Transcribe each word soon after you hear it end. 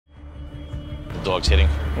the dog's hitting.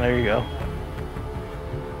 There you go.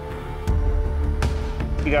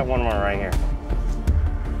 You got one more right here.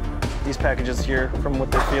 These packages here, from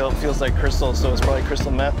what they feel, it feels like crystal, so it's probably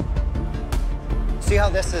crystal meth. See how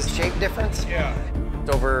this is shape difference? Yeah. It's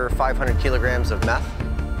over 500 kilograms of meth,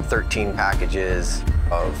 13 packages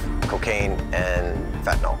of cocaine and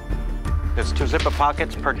fentanyl. There's 2 zipper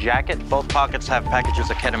pockets per jacket. Both pockets have packages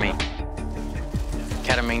of ketamine.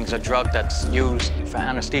 Ketamine's a drug that's used for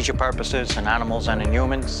anesthesia purposes in animals and in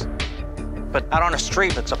humans. But out on the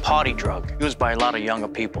street, it's a party drug used by a lot of younger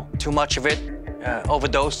people. Too much of it,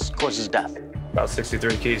 overdose, causes death. About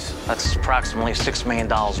 63 keys. That's approximately $6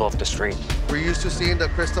 million off the street. We're used to seeing the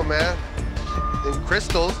crystal meth in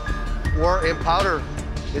crystals or in powder.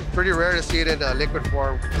 It's pretty rare to see it in liquid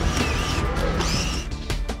form.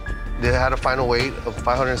 They had a final weight of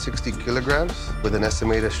 560 kilograms with an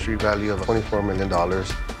estimated street value of $24 million.